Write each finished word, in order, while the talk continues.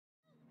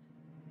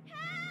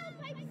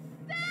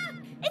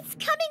It's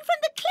coming from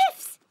the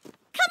cliffs!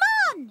 Come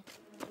on!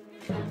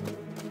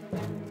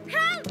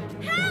 Help!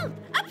 Help!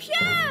 Up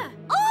here!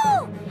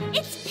 Oh!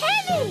 It's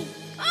Penny!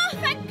 Oh,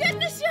 thank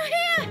goodness you're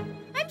here!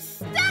 I'm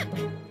stuck!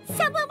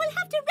 Someone will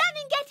have to run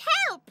and get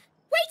help!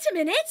 Wait a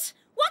minute!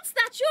 What's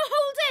that you're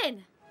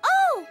holding?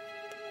 Oh!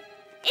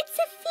 It's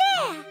a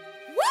flare!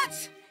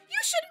 What?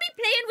 You shouldn't be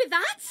playing with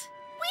that!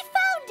 We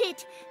found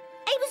it!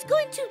 I was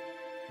going to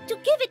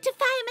give it to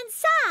Fireman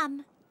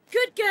Sam.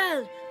 Good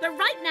girl, but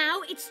right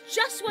now it's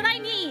just what I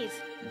need.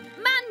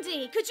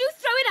 Mandy, could you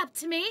throw it up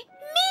to me?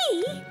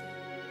 Me?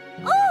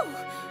 Oh,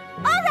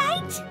 all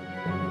right.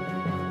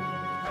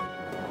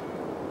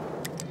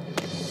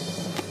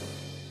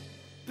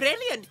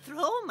 Brilliant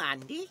throw,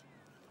 Mandy.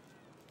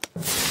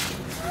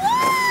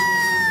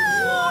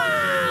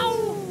 Wow!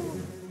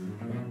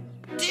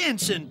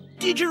 Dancing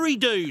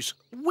didgeridoos.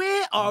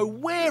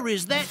 Where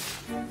is that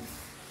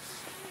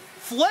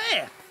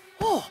flare?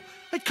 Oh,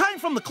 it came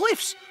from the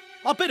cliffs.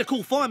 I better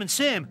call Fireman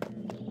Sam.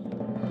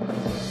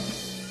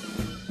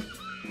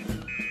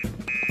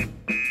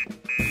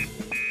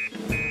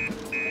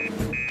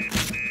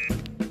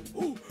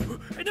 Oh,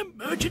 an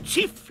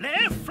emergency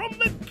flare from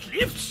the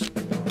cliffs.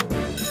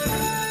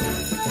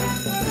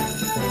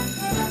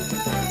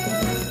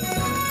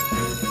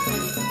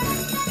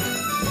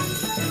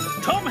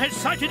 Tom has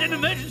sighted an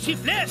emergency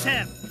flare,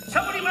 Sam.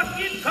 Somebody must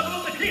be in trouble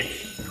on the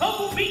cliffs. Tom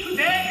will meet you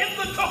there in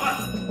the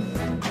chopper.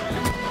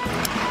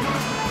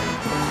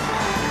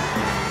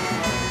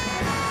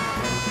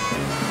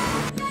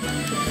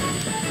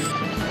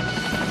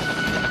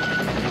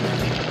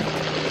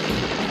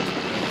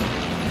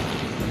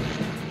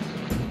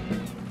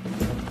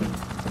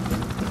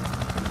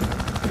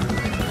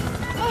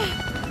 Oh,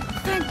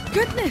 thank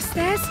goodness,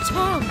 there's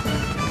Tom.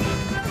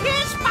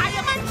 Here's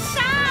Fireman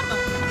Sam!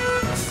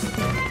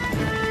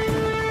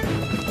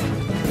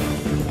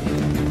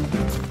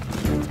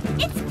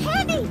 It's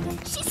Penny!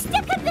 She's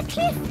stuck on the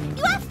cliff!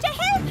 You have to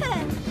help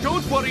her!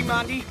 Don't worry,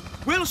 Mandy.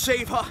 We'll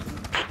save her.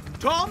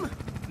 Tom,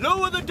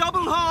 lower the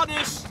double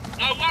harness.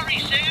 No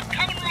worries, Sam.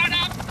 Coming right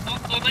up.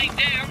 Or they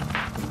down.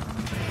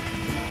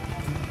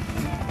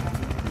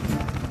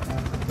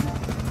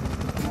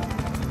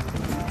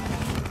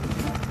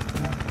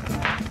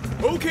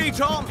 OK,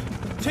 Tom.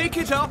 Take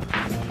it up.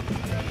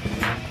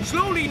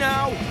 Slowly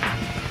now.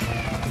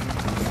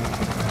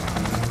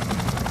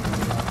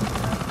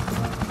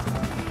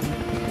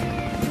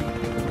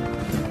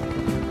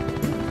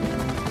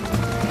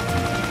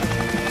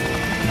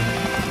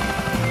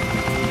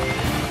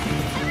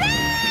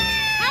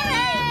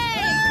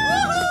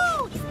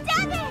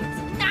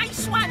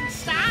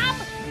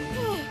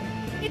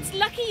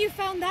 Lucky you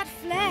found that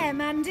flare,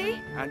 Mandy.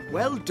 And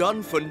well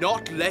done for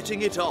not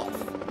letting it off.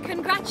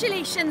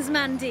 Congratulations,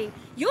 Mandy.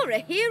 You're a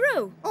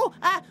hero. Oh,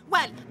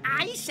 well,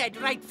 I said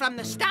right from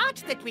the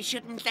start that we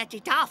shouldn't let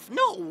it off.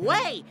 No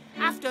way.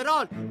 After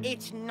all,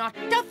 it's not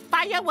the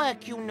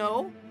firework, you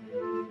know.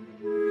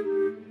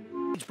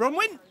 It's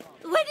Bronwyn.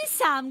 When is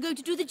Sam going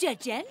to do the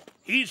judging?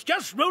 He's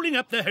just rolling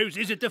up the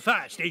hoses at the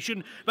fire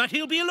station, but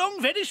he'll be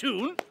along very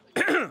soon.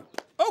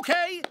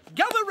 OK,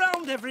 gather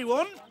round,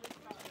 everyone.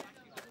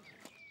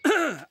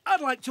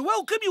 I'd like to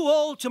welcome you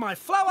all to my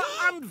flower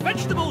and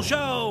vegetable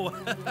show.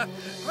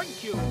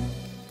 Thank you.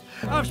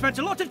 I've spent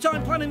a lot of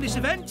time planning this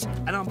event,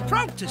 and I'm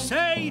proud to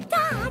say...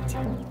 Dad!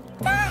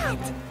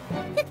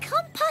 The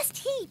compost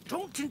heap!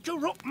 Don't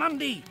interrupt,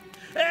 Mandy.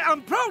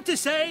 I'm proud to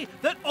say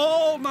that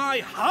all my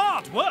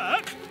hard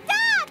work...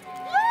 Dad!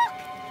 Look!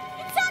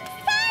 It's on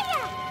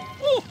fire!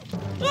 Oh,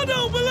 I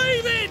don't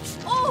believe it!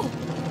 Oh,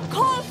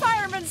 call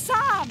Fireman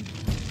Sam!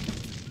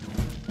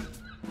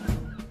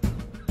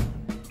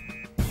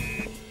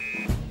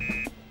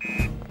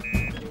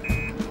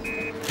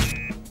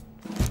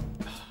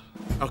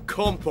 A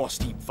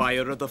compost heap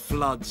fire of the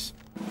floods.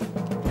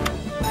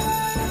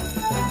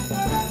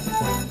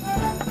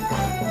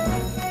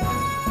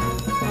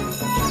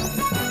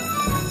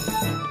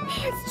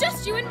 It's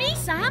just you and me,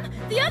 Sam.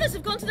 The others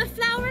have gone to the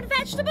flower and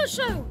vegetable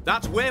show.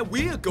 That's where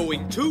we're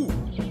going too.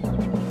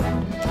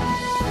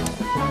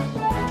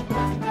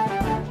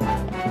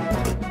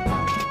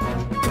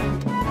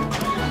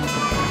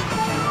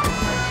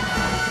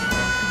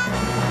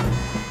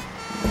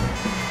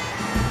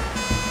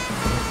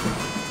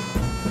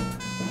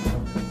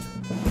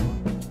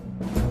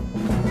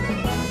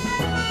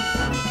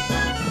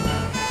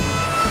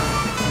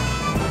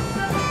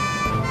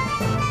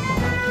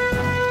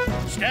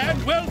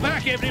 Stand well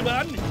back,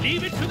 everyone.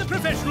 Leave it to the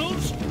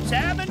professionals.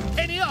 Sam and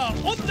Penny are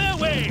on their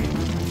way.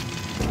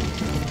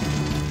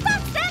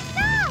 That's them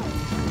now!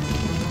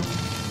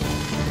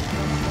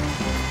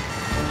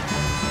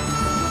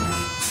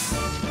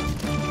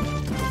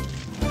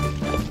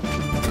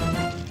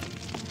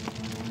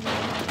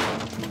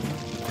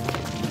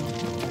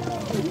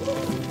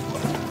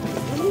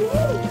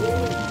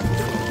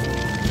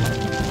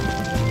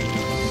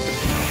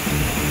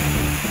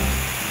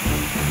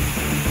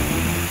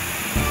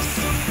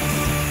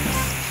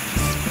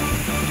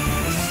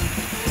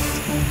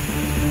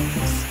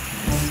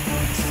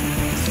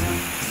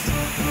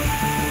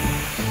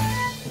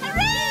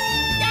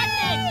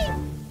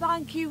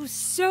 you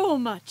so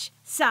much,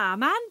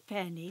 Sam and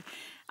Penny.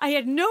 I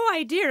had no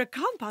idea a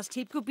compost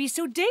heap could be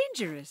so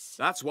dangerous.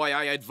 That's why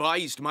I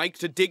advised Mike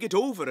to dig it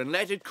over and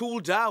let it cool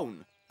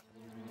down.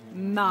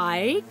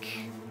 Mike?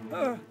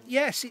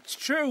 Yes, it's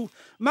true.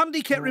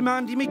 Mandy kept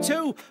reminding me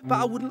too, but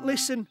I wouldn't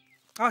listen.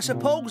 I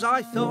suppose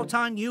I thought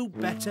I knew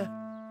better.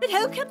 But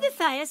how come the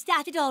fire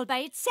started all by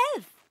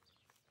itself?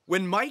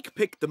 When Mike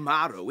picked the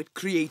marrow, it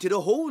created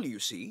a hole, you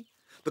see.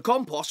 The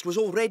compost was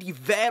already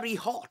very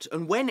hot,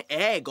 and when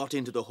air got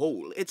into the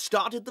hole, it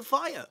started the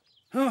fire.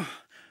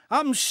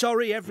 I'm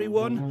sorry,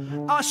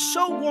 everyone. I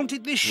so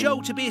wanted this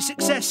show to be a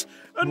success,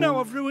 and now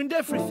I've ruined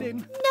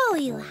everything. No,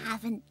 you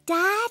haven't,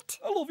 Dad.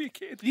 I love you,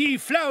 kid. The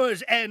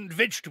flowers and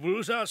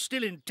vegetables are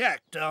still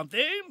intact, aren't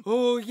they?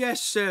 Oh,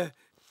 yes, sir.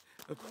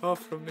 Apart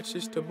from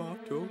Mrs.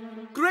 Tomato.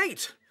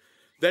 Great!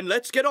 Then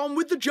let's get on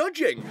with the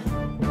judging.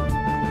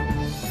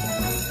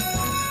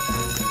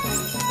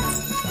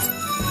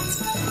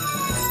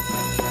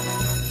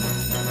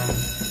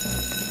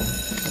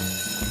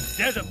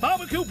 There's a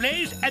barbecue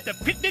blaze at the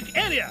picnic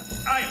area.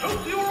 I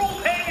hope you're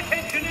all paying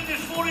attention in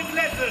this morning's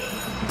lesson.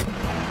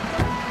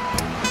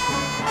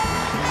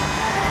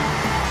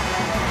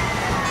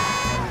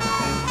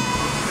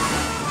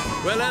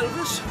 Well,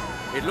 Elvis,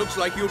 it looks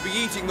like you'll be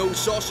eating those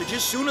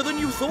sausages sooner than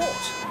you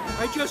thought.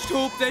 I just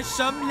hope there's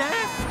some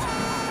left.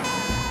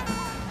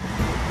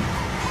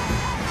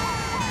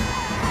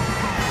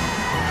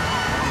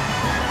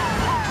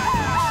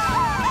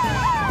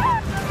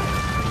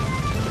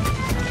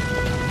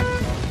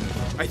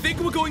 I think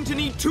we're going to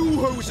need 2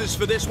 hoses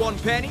for this one,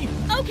 Penny.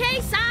 Okay,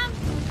 Sam.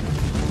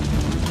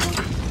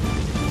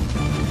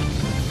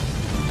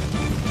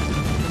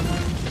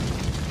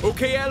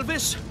 Okay,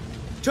 Elvis,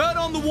 turn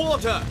on the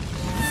water.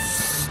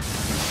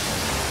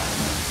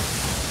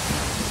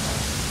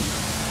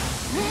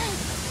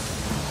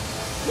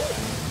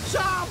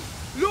 Sam,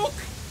 look!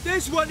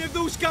 There's one of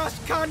those gas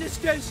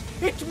canisters.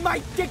 It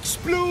might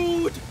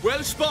explode.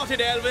 Well spotted,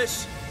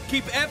 Elvis.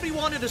 Keep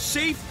everyone at a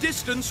safe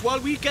distance while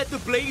we get the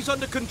blaze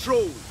under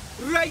control.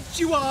 Right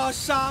you are,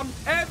 Sam.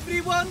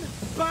 Everyone,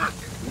 back,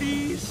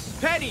 please.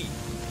 Penny,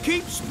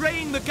 keep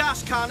spraying the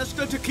gas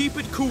canister to keep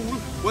it cool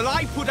while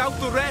I put out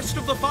the rest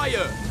of the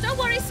fire. Don't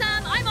worry,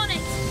 Sam. I'm on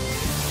it.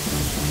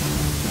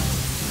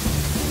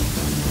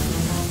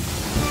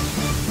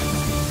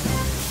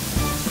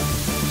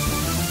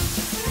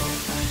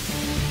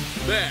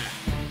 There.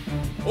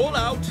 All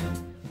out.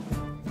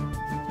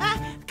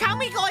 Can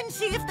we go and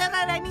see if there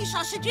are any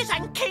sausages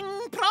and king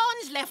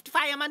prawns left,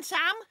 Fireman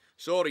Sam?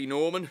 Sorry,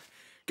 Norman.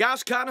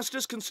 Gas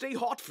canisters can stay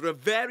hot for a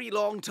very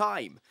long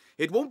time.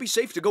 It won't be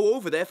safe to go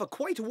over there for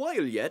quite a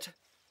while yet.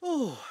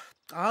 Oh,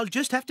 I'll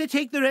just have to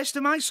take the rest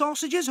of my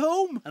sausages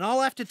home, and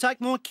I'll have to take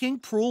my king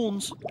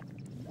prawns.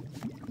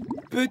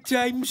 But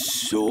I'm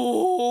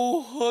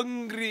so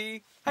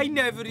hungry. I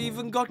never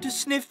even got a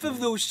sniff of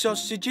those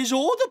sausages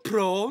or the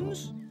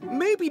prawns.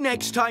 Maybe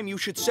next time you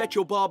should set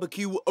your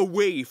barbecue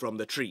away from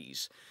the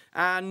trees.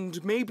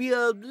 And maybe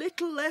a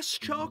little less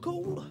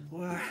charcoal?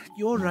 Well,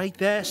 you're right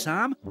there,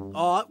 Sam.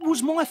 It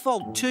was my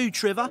fault too,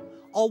 Trevor.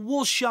 I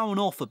was showing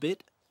off a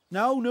bit.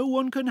 Now no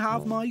one can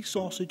have my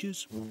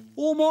sausages.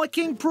 Or my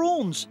king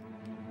prawns.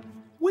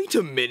 Wait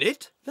a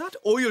minute. That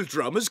oil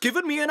drum has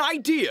given me an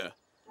idea.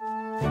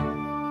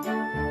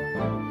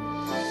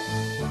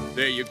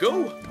 There you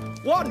go.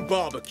 One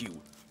barbecue.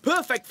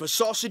 Perfect for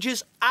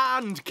sausages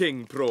and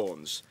king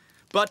prawns.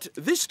 But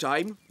this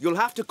time, you'll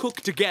have to cook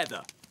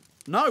together.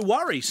 No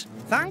worries.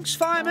 Thanks,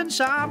 Fireman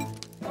Sam.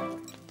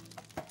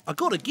 I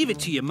gotta give it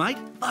to you, mate.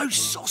 Those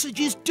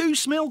sausages do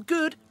smell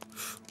good.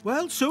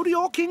 Well, so do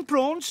your king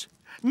prawns.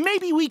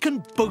 Maybe we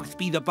can both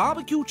be the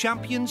barbecue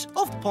champions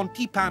of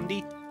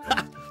Pontypandy.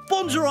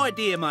 Bonza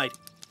idea, mate.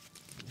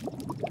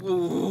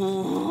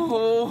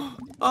 Oh,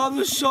 are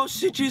the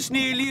sausages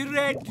nearly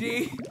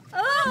ready?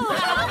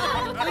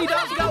 Oh! He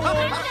does go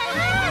on.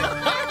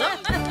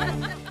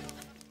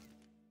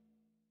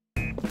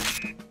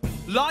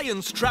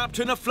 Lion's trapped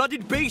in a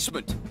flooded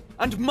basement,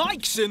 and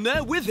Mike's in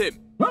there with him.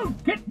 Well,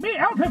 get me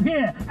out of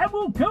here, and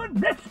we'll go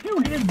and rescue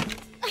him.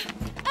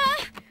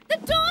 The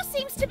door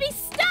seems to be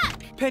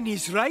stuck.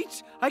 Penny's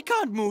right. I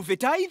can't move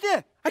it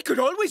either. I could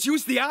always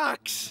use the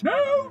axe.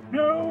 No.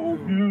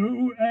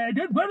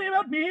 Don't worry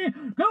about me.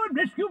 Go and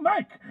rescue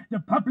Mike. The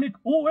public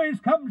always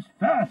comes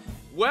first.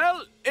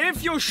 Well,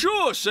 if you're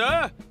sure,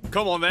 sir.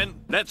 Come on, then.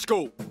 Let's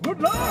go.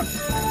 Good luck.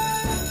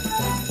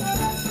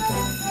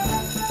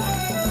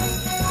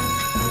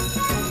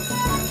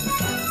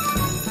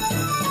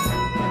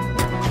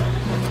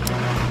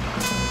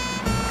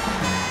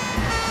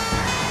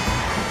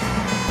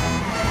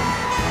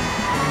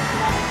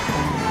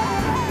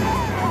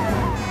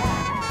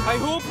 I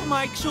hope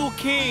Mike's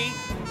okay.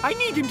 I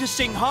need him to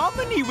sing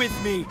harmony with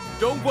me.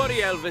 Don't worry,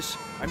 Elvis.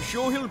 I'm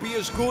sure he'll be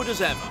as good as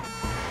ever.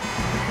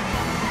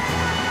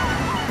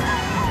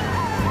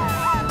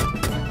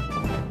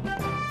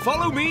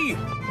 Follow me.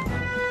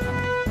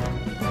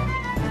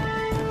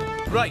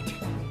 Right.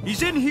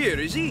 He's in here,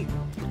 is he?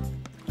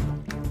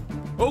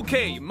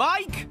 Okay,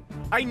 Mike,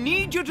 I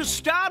need you to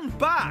stand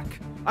back.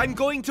 I'm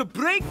going to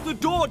break the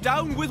door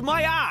down with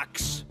my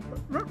axe.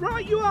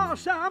 Right you are,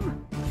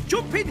 Sam.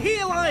 Jump in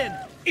here, Lion.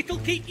 It'll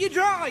keep you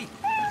dry.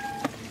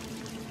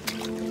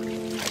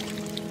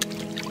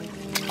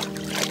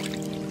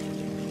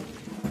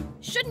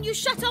 Shouldn't you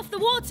shut off the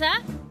water?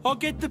 I'll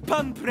get the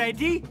pump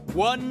ready.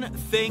 One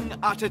thing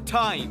at a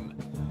time.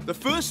 The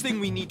first thing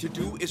we need to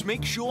do is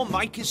make sure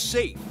Mike is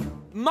safe.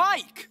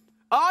 Mike,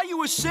 are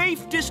you a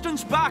safe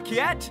distance back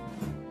yet?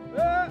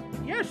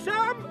 Yes,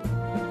 Sam.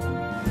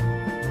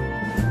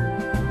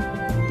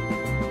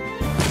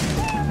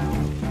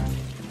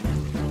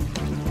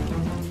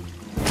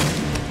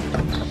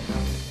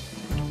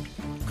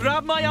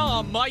 Grab my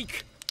arm,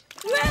 Mike.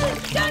 Well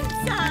done,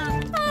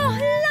 Sam. Oh,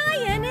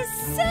 Lion is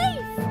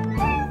safe.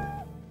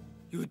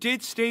 You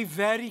did stay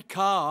very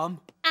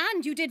calm.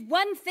 And you did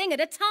one thing at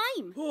a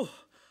time. Oh,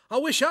 I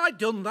wish I'd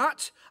done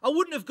that. I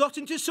wouldn't have got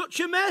into such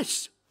a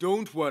mess.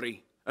 Don't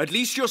worry. At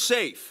least you're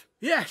safe.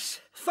 Yes,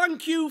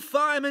 thank you,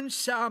 Fireman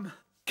Sam.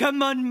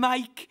 Come on,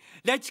 Mike.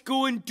 Let's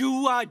go and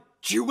do our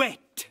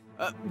duet.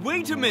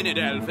 Wait a minute,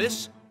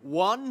 Elvis.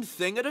 One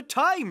thing at a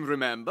time,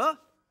 remember?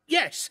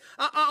 Yes,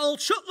 I'll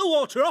shut the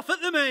water off at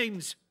the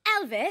mains.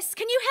 Elvis,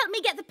 can you help me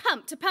get the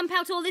pump to pump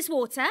out all this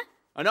water?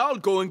 And I'll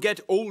go and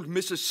get old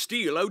Mrs.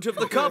 Steele out of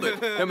the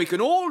cupboard. Then we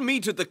can all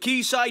meet at the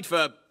quayside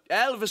for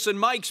Elvis and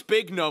Mike's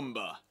big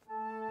number.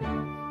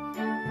 Come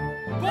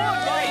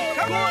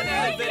on,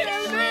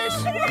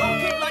 Elvis!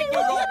 Rock it like the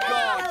rock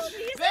gods!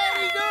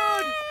 Very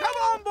good. Come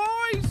on,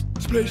 boys.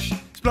 Splish,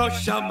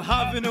 splash, I'm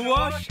having a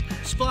wash.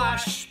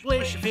 Splash,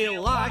 splish,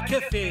 feel like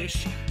a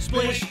fish.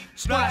 Splish,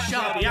 splash,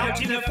 I'll be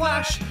out in a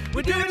flash.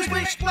 We're doing a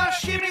splish,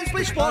 splash, shimmy,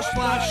 splish, splash,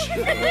 splash.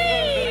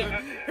 Hooray!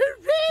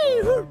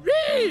 Hooray,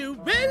 hooray!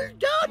 Well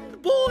done,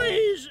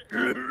 boys.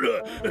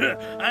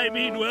 I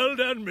mean, well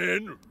done,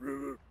 men.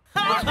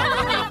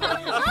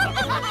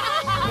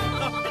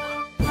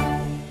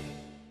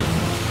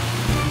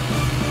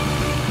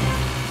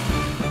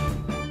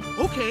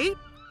 OK,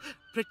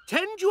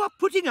 pretend you are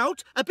putting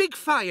out a big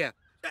fire.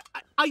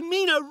 I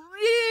mean a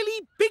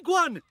really big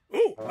one.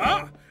 Oh,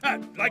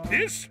 like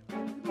this?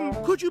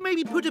 Could you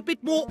maybe put a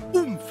bit more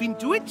oomph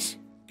into it?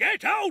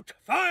 Get out,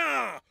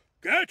 fire!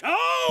 Get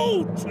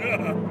out!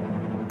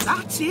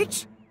 That's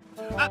it.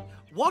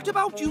 What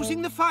about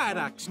using the fire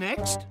axe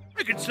next?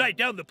 I can slide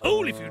down the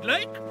pole if you'd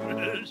like.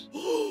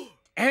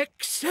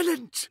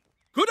 Excellent.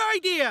 Good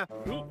idea.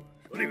 Oh,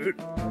 very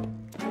good.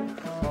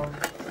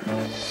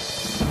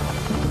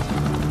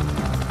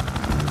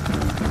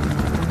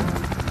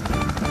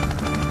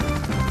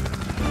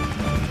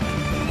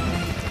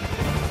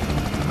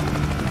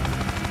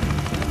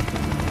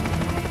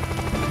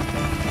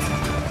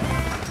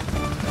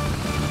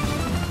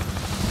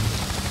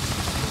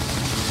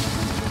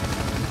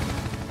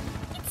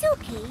 It's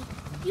okay.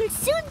 You'll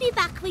soon be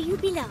back where you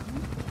belong.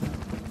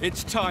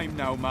 It's time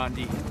now,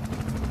 Mandy.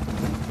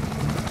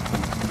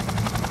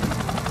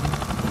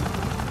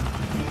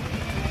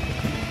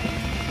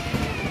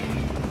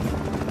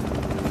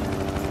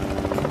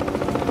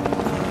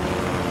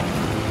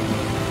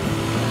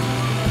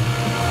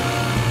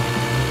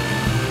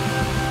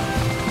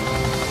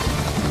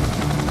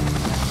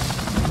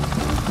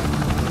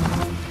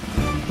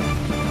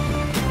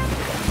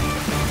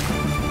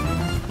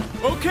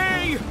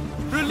 Okay,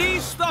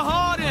 release the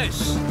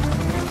harness.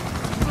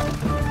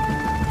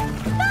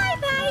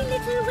 Bye-bye,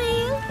 little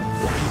whale.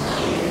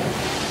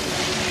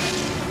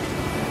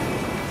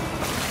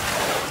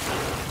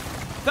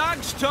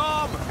 Thanks,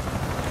 Tom.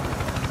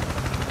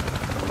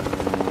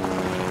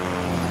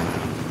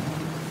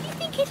 You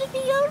think it'll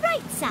be all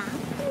right, Sam?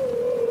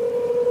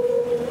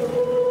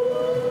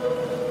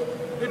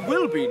 It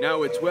will be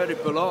now it's where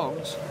it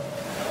belongs.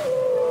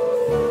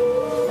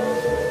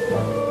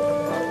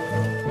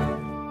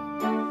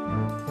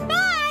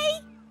 Bye!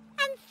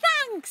 And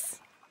thanks.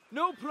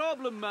 No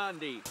problem,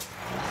 Mandy.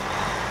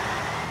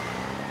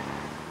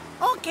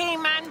 OK,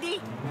 Mandy,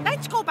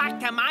 let's go back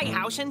to my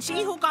house and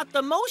see who got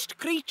the most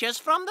creatures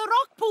from the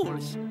rock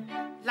pools.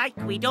 Like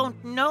we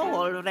don't know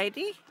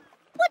already.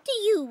 What do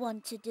you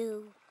want to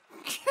do?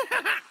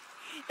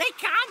 They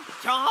can't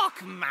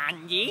talk,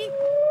 Mandy.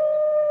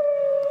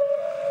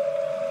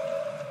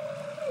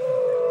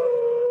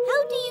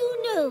 How do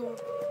you know?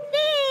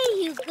 There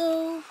you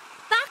go.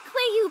 Back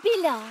where you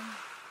belong.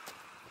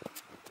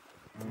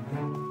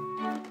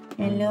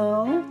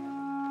 Hello?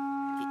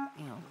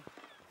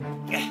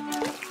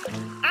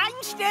 I'm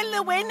still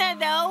the winner,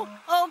 though,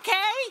 OK?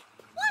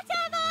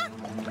 Whatever.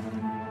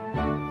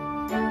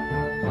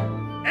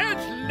 At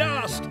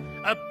last,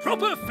 a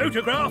proper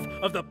photograph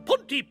of the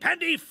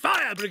Pontypandy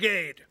Fire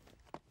Brigade.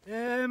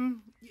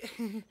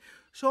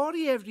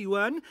 Sorry,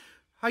 everyone.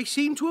 I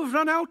seem to have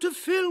run out of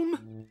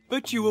film.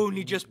 But you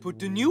only just put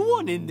the new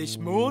one in this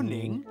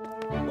morning.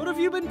 What have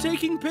you been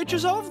taking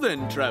pictures of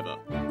then, Trevor?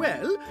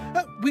 Well,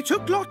 we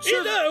took lots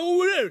of...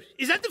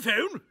 Is that the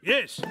phone?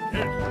 Yes.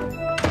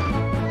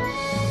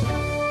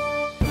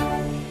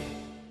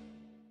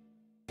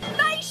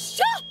 My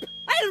shop!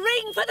 I'll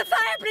ring for the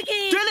fire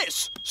brigade.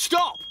 Dilys,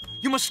 stop!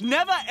 You must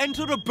never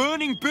enter a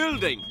burning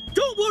building.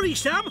 Don't worry,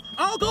 Sam.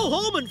 I'll go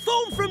home and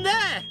phone from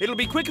there. It'll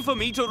be quicker for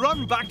me to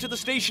run back to the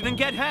station and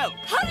get help.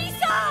 Hurry,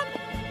 Sam!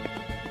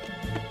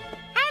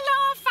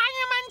 Hello,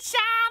 Fireman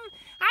Sam.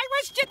 I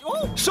was just...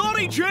 Oh,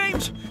 Sorry,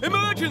 James.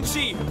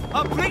 Emergency.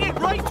 I'll bring it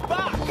right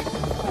back.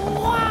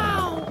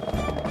 wow.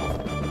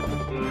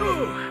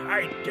 Oh,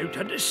 I don't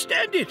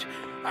understand it.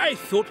 I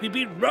thought we'd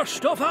be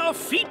rushed off our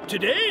feet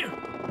today.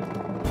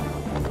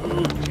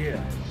 Oh,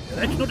 dear.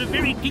 That's not a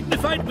very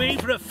dignified way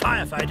for a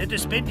firefighter to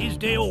spend his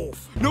day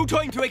off. No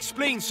time to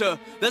explain, sir.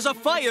 There's a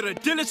fire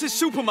at Dilys'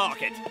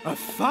 supermarket. A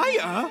fire?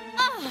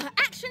 Ah,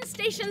 action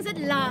stations at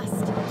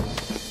last.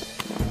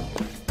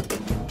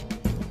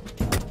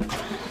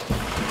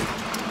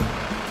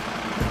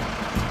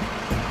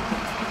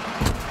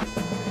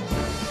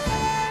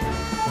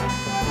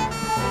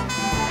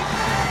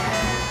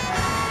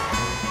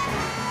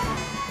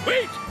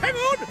 Wait, hang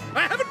on!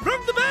 I haven't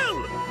rung the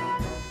bell!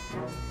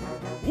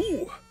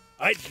 Ooh,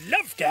 I'd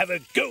love to have a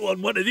go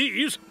on one of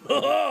these.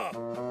 Ha-ha!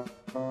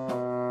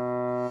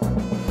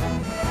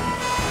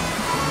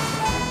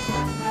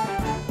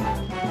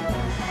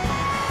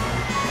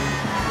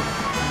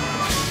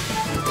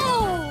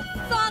 Oh,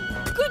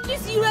 thank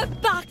goodness you are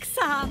back,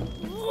 Sam.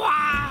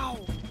 Wow.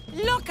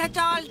 Look at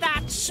all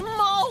that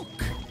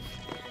smoke.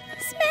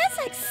 Smells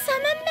like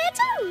summer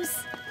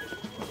meadows.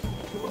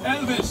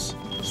 Elvis,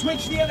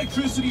 switch the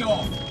electricity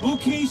off.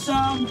 Okay,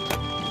 Sam.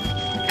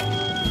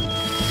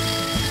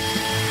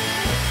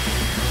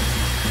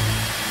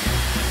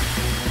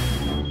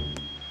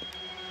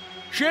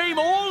 Shame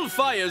all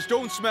fires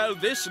don't smell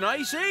this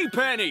nice, eh,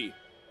 Penny?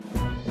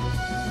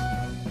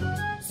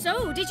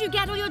 So, did you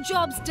get all your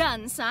jobs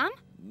done, Sam?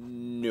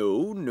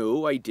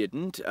 No, I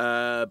didn't.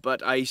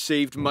 But I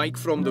saved Mike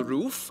from the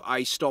roof.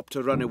 I stopped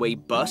a runaway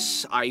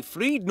bus. I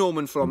freed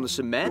Norman from the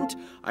cement.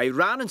 I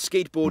ran and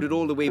skateboarded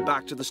all the way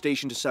back to the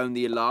station to sound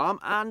the alarm.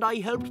 And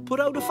I helped put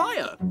out a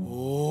fire.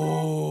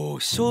 Oh,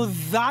 so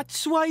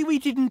that's why we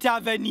didn't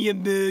have any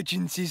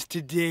emergencies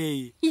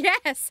today.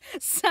 Yes,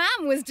 Sam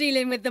was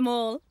dealing with them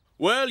all.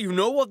 Well, you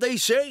know what they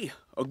say.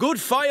 A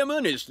good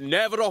fireman is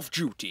never off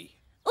duty.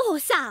 Oh,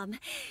 Sam,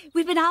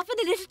 we've been having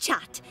a little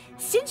chat.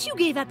 Since you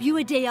gave up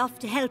your day off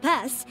to help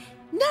us,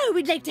 now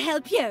we'd like to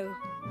help you.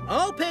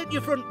 I'll paint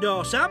your front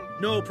door, Sam.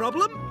 No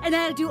problem. And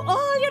I'll do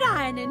all your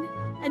ironing.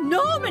 And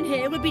Norman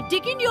here will be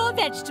digging your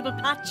vegetable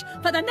patch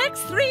for the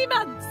next 3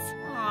 months.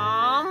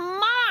 Oh,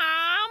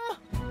 Mom.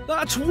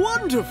 That's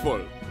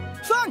wonderful.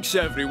 Thanks,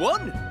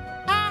 everyone.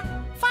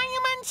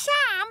 Fireman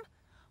Sam,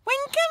 when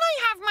can I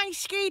have my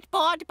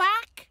skateboard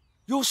back?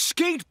 Your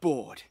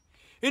skateboard.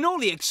 In all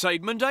the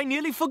excitement, I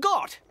nearly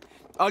forgot.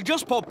 I'll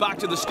just pop back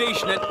to the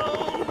station and...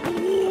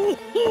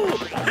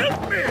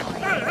 Help me!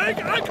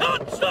 I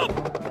can't stop!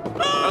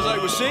 As I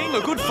was saying,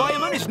 a good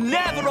fireman is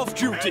never off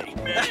duty.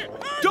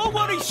 Don't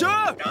worry,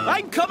 sir.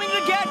 I'm coming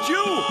to get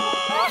you.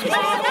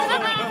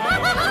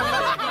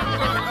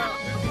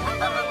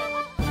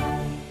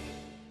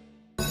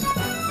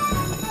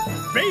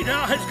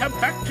 Radar has come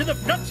back to the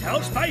Flood's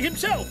house by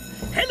himself.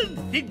 Helen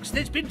thinks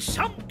there's been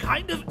some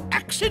kind of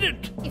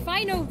accident. If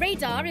I know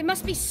radar, it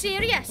must be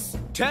serious.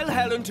 Tell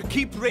Helen to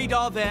keep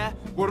radar there.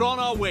 We're on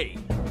our way.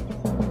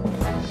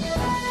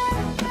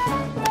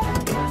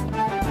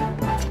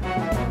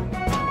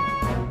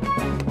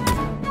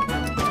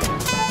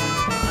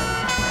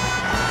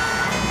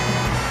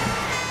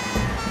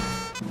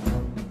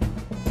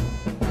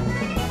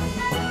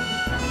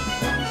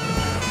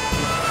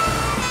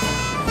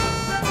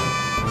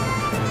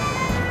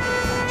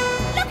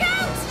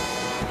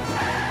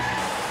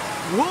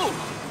 Whoa!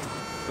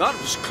 That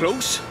was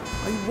close.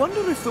 I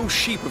wonder if those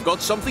sheep have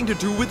got something to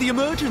do with the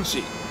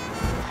emergency.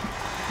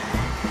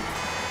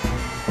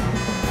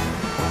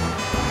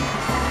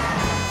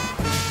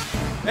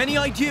 Any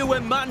idea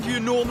where Mandy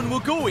and Norman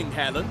were going,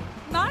 Helen?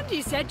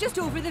 Mandy said just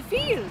over the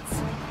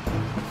fields.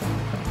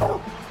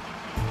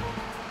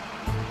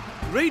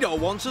 Radar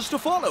wants us to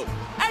follow.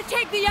 I'll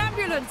take the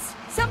ambulance.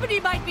 Somebody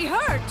might be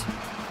hurt.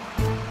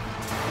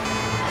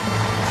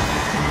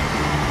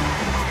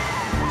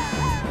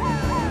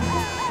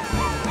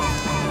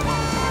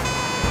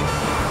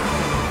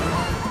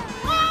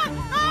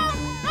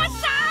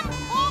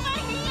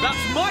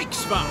 That's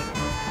Mike's van.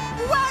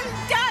 Well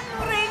done,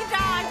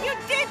 Radar. You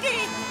did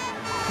it.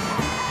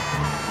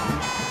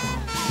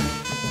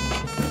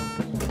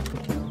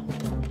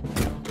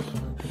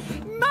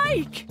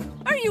 Mike,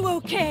 are you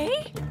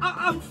okay?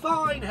 I'm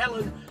fine,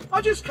 Helen.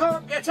 I just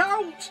can't get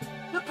out.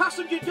 The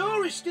passenger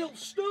door is still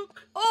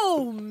stuck.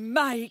 Oh,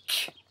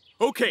 Mike.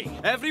 Okay,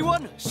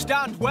 everyone,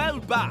 stand well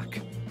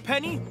back.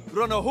 Penny,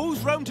 run a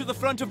hose round to the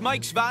front of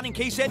Mike's van in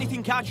case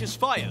anything catches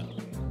fire.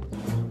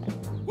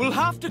 We'll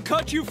have to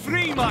cut you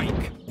free,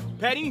 Mike.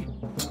 Penny,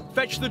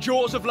 fetch the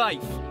jaws of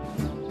life.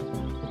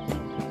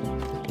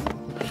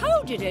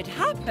 How did it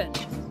happen?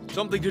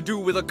 Something to do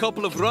with a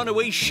couple of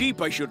runaway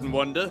sheep, I shouldn't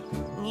wonder.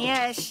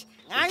 Yes,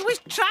 I was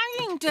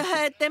trying to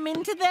herd them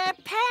into their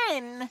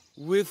pen.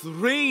 With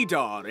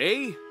radar,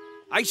 eh?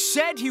 I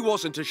said he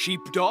wasn't a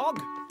sheepdog.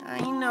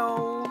 I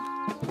know.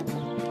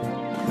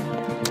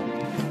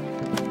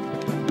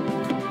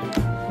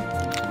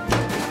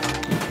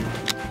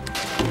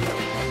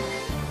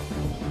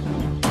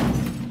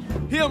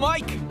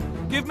 Mike.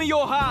 Give me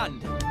your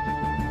hand.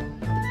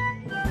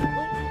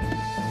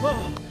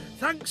 Oh,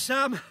 thanks,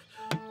 Sam.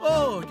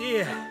 Oh,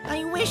 dear.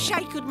 I wish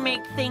I could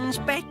make things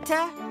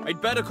better. I'd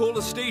better call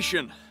the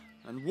station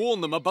and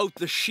warn them about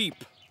the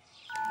sheep.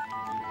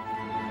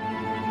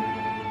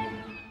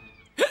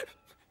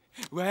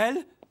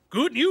 Well?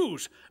 Good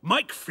news.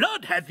 Mike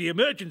Flood had the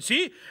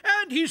emergency,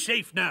 and he's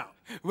safe now.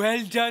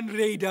 Well done,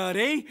 Radar,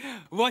 eh?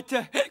 What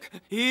a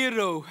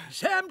hero.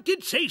 Sam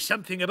did say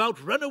something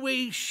about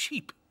runaway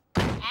sheep.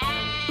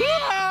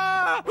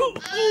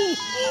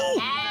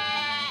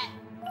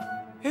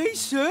 Hey,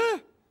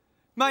 sir.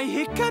 My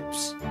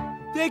hiccups,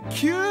 they're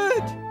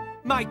cured.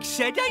 Mike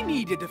said I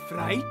needed a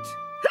fright.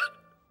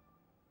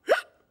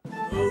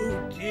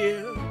 Oh,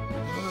 dear.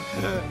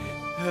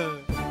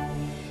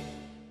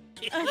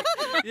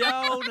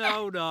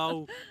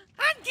 No.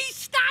 And he's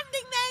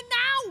standing there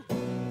now,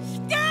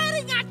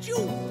 staring at you.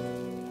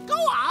 Go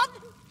on.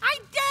 I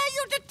dare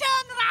you to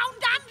turn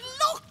round and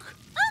look.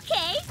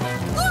 Okay.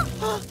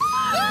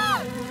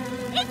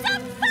 It's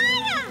on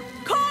fire!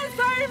 Call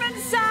Fireman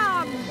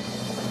Sam!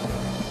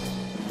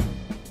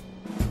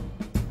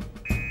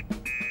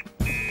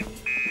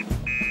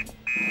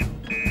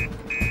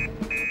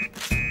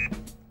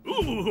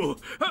 Ooh,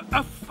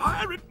 a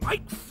fire at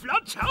Mike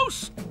Flood's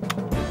house?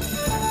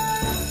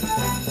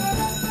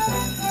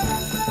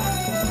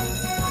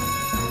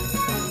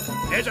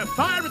 There's a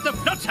fire at the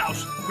Flood's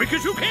house. Quick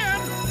as you can.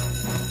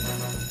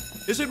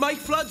 Is it Mike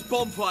Flood's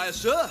bonfire,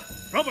 sir?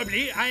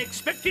 Probably. I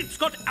expect it's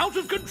got out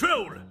of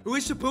control. We're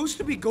supposed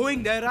to be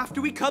going there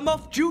after we come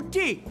off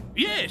duty.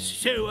 Yes,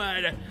 so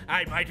I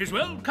might as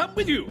well come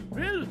with you.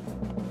 Well...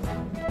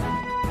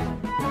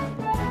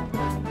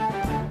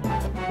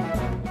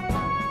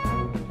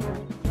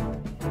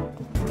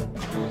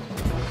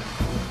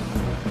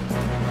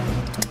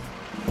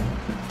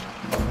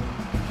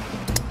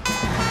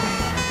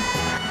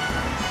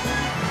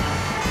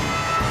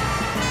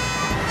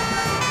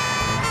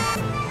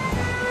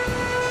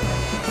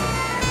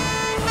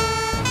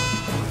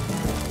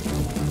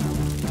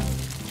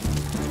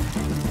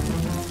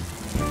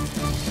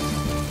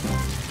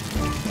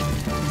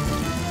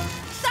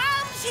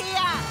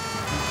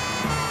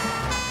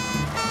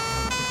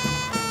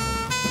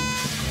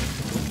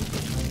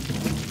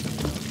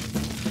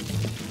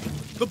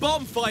 The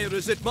bonfire,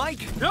 is it,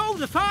 Mike? No,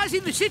 the fire's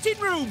in the sitting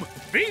room.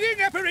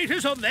 Breathing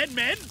apparatus on then,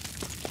 men.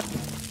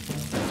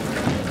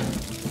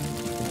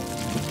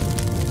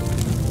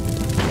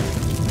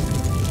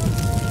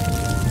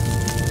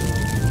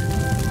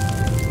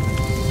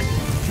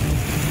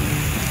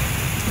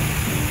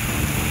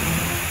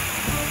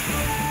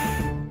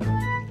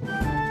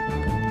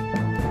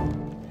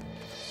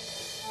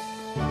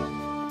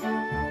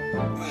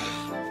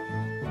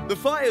 The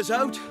fire's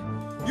out.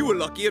 You were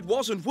lucky it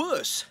wasn't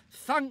worse.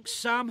 Thanks,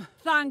 Sam.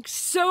 Thanks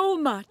so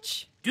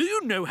much. Do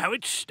you know how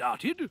it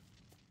started?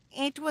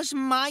 It was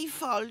my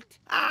fault.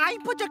 I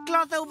put a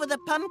cloth over the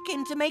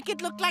pumpkin to make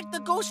it look like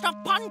the ghost of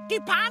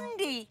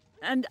Pontypandy.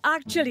 And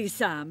actually,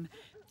 Sam,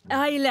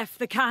 I left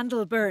the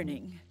candle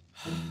burning.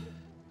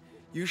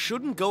 You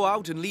shouldn't go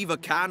out and leave a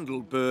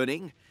candle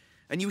burning.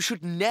 And you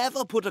should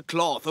never put a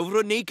cloth over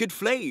a naked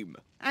flame.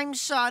 I'm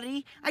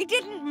sorry. I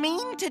didn't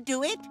mean to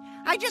do it.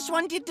 I just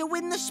wanted to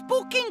win the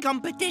spooking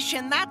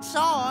competition, that's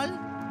all.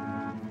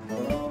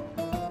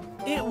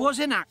 It was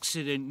an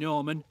accident,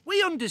 Norman.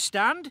 We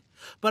understand.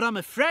 But I'm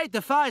afraid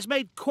the fire's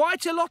made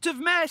quite a lot of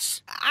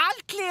mess.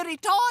 I'll clear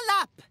it all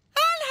up.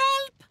 I'll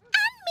help.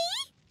 And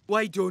me.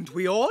 Why don't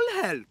we all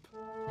help?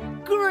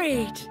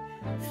 Great.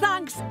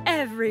 Thanks,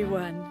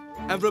 everyone.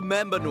 And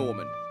remember,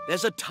 Norman,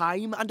 there's a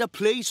time and a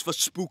place for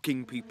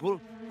spooking people.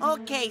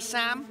 Okay,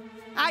 Sam.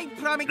 I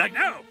promise... Like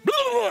now.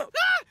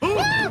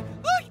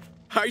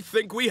 I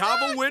think we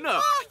have a winner.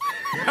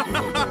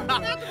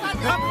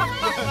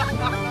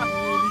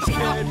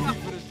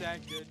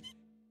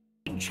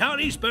 In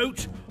Charlie's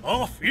boat,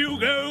 off you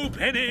go,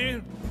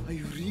 Penny.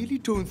 I really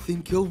don't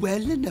think you're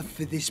well enough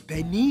for this,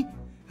 Penny.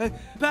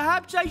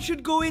 Perhaps I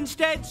should go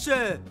instead,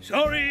 sir.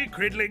 Sorry,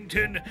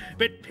 Cridlington,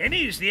 but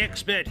Penny's the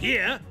expert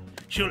here.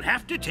 She'll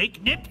have to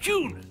take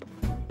Neptune.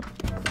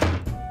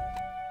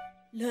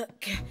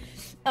 Look,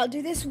 I'll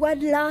do this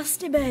one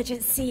last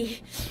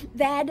emergency.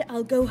 Then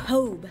I'll go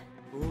home.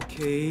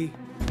 Okay.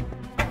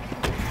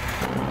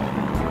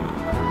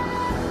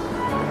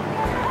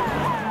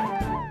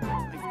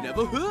 I've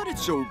never heard it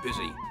so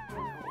busy.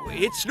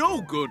 It's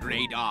no good,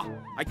 Radar.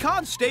 I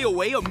can't stay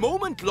away a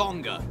moment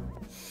longer.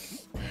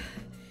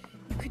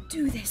 You could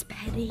do this,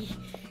 Penny.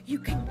 You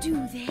can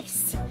do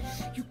this.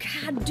 You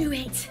can do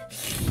it.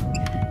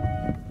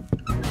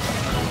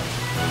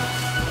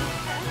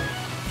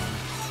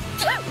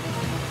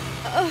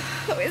 Oh,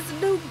 it's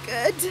no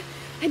good.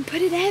 I'm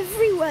putting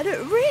everyone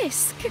at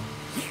risk.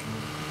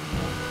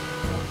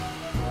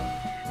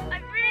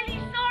 I'm really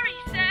sorry,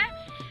 sir,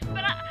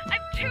 but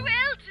I'm too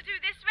ill to do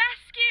this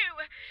rescue.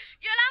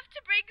 You'll have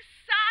to bring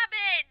Sam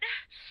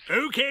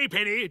in. OK,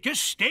 Penny,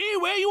 just stay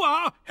where you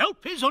are.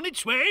 Help is on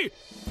its way.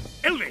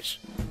 Elvis,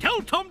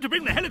 tell Tom to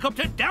bring the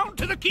helicopter down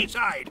to the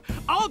quayside.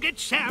 I'll get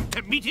Sam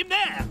to meet him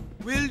there.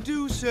 Will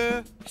do,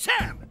 sir.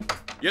 Sam!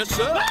 Yes,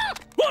 sir? Ah!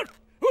 What?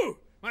 Oh,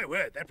 my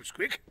word, that was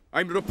quick.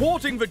 I'm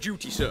reporting for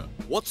duty, sir.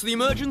 What's the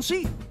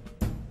emergency?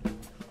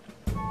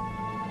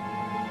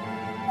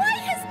 Why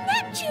has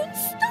Neptune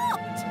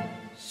stopped?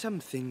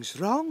 Something's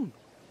wrong.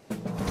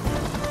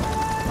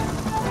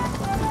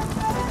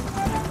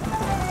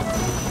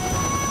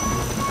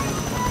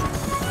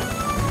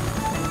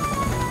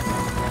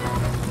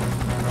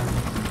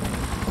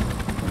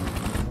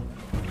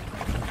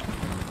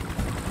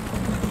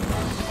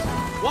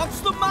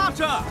 What's the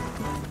matter?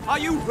 Are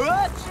you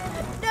hurt?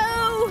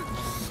 No!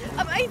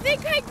 I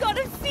think I got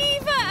a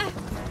fever!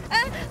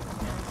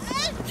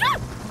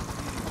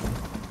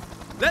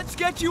 Let's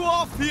get you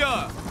off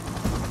here!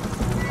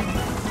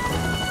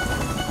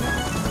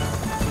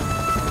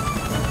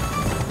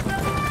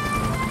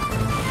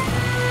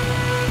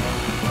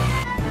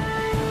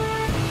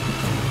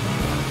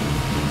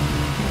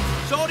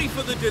 Sorry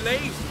for the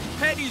delay.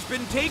 Penny's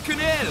been taken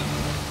ill.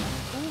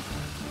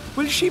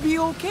 Will she be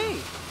okay?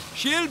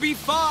 She'll be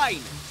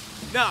fine.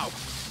 Now,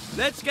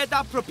 let's get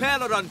that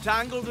propeller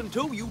untangled and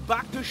tow you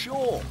back to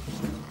shore.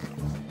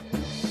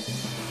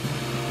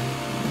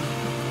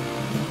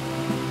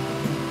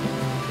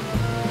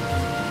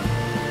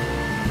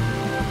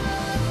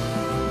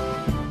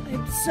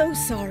 I'm so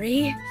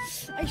sorry.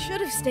 I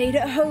should have stayed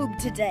at home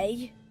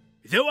today.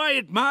 Though I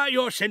admire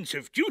your sense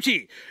of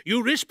duty,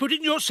 you risk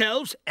putting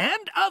yourselves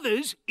and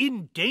others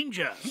in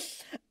danger.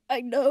 I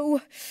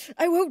know.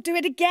 I won't do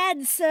it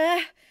again,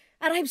 sir.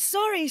 And I'm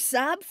sorry,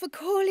 Sam, for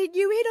calling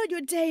you in on your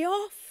day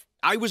off.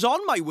 I was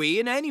on my way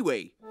in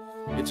anyway.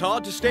 It's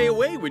hard to stay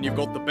away when you've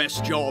got the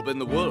best job in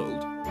the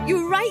world.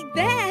 You're right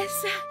there,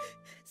 sir.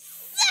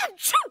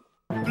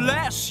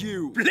 Bless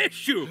you!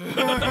 Bless you!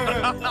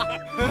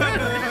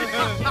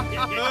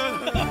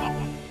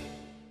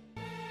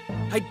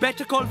 I'd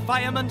better call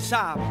Fireman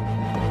Sam.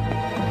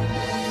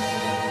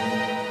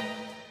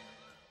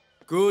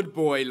 Good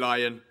boy,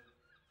 Lion.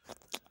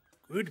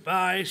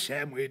 Goodbye,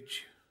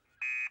 Sandwich.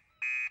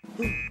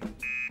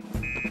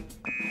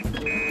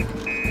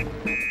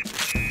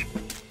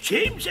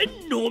 James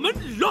and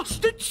Norman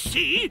lost at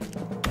sea?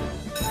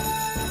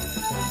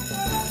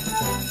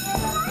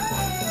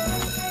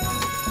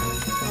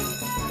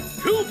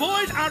 Two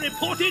boys are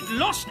reported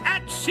lost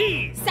at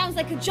sea. Sounds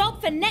like a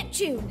job for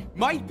Neptune.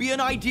 Might be an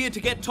idea to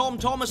get Tom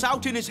Thomas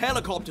out in his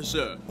helicopter,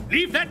 sir.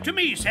 Leave that to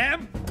me,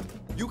 Sam.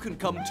 You can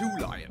come too,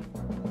 Lion.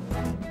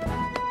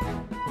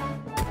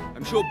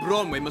 I'm sure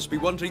Bronwyn must be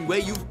wondering where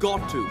you've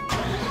got to.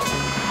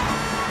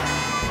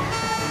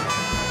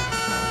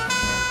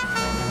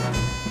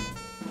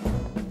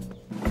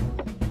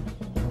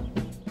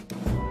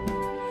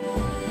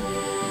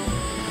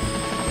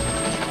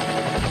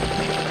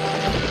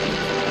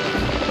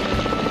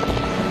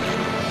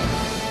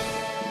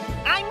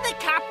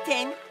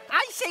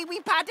 We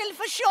paddle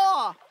for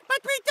shore.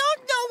 But we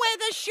don't know where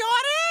the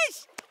shore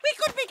is. We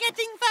could be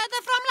getting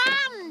further from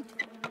land.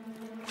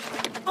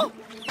 Oh,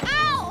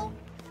 ow!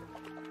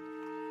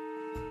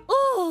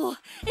 Oh,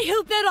 I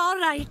hope they're all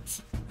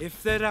right.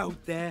 If they're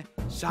out there,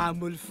 Sam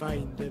will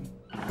find them.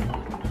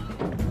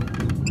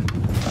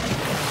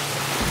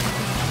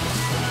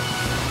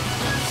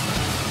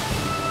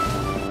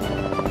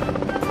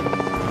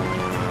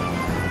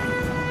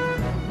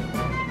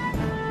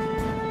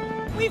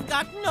 We've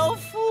got no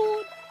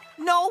food.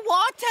 No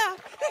water.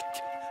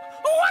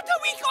 What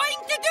are we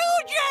going to do,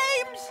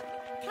 James?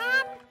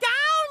 Calm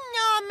down,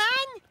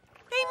 Norman.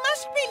 They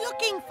must be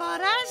looking for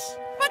us.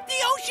 But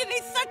the ocean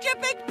is such a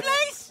big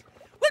place.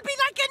 We'll be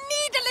like a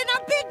needle in a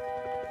big,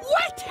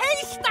 wet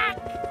haystack.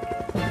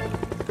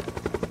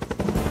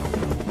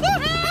 Here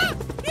we are!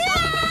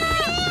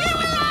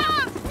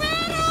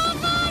 We're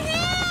over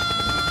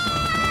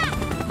here!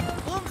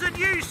 One's and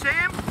you,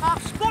 Sam.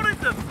 I've spotted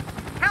them.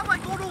 How they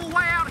got all the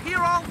way out here,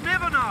 I'll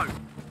never know.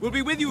 We'll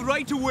be with you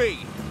right away.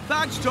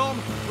 Thanks, Tom.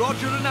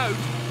 Roger and out.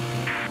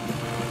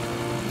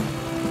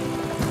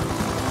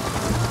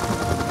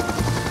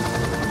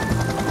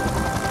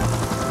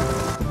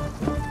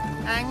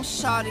 I'm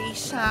sorry,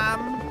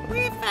 Sam.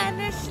 We fell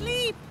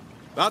asleep.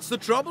 That's the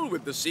trouble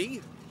with the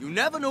sea. You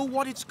never know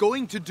what it's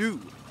going to do.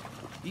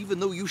 Even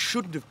though you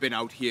shouldn't have been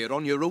out here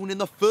on your own in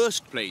the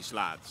first place,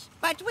 lads.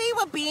 But we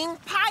were being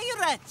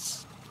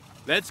pirates.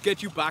 Let's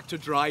get you back to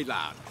dry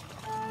land.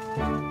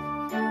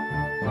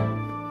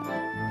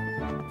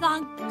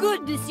 Thank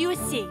goodness you're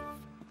safe.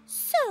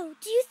 So,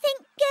 do you think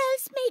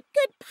girls make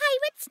good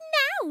pirates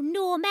now,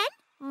 Norman?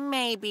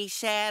 Maybe,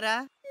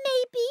 Sarah.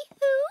 Maybe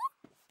who?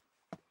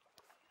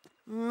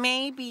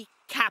 Maybe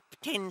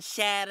Captain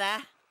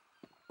Sarah.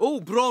 Oh,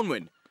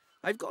 Bronwyn,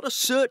 I've got a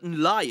certain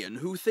lion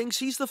who thinks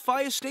he's the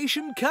fire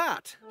station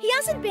cat. He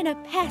hasn't been a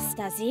pest,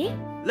 has he?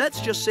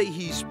 Let's just say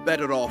he's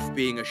better off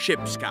being a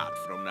ship's cat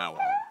from now on.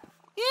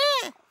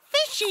 Yeah,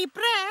 fishy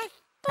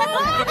breath.